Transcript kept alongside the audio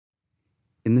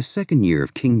In the 2nd year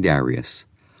of King Darius,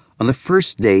 on the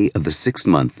 1st day of the 6th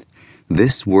month,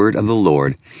 this word of the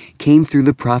Lord came through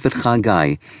the prophet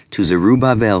Haggai to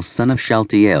Zerubbabel son of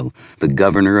Shealtiel, the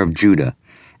governor of Judah,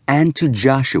 and to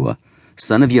Joshua,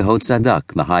 son of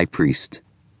Jehozadak, the high priest.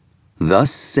 Thus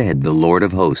said the Lord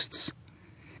of hosts,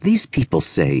 "These people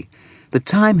say, the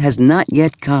time has not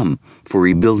yet come for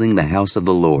rebuilding the house of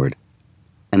the Lord."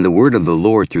 And the word of the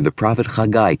Lord through the prophet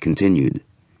Haggai continued,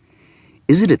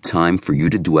 "Is it a time for you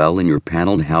to dwell in your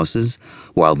paneled houses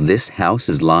while this house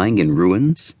is lying in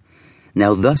ruins?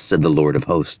 Now thus said the Lord of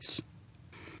hosts,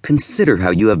 consider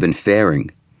how you have been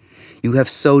faring. You have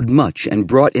sowed much and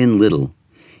brought in little.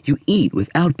 You eat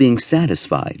without being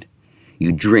satisfied.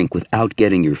 You drink without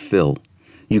getting your fill.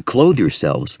 You clothe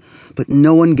yourselves, but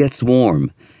no one gets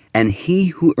warm, and he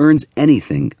who earns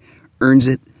anything earns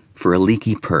it for a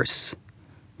leaky purse.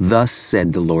 Thus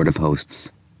said the Lord of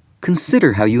hosts,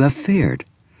 consider how you have fared.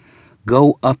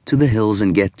 Go up to the hills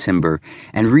and get timber,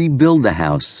 and rebuild the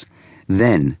house.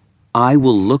 Then I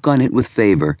will look on it with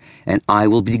favor, and I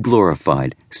will be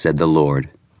glorified, said the Lord.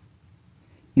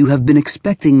 You have been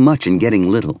expecting much and getting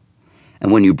little,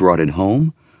 and when you brought it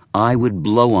home, I would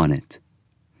blow on it.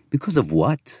 Because of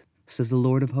what, says the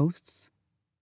Lord of hosts?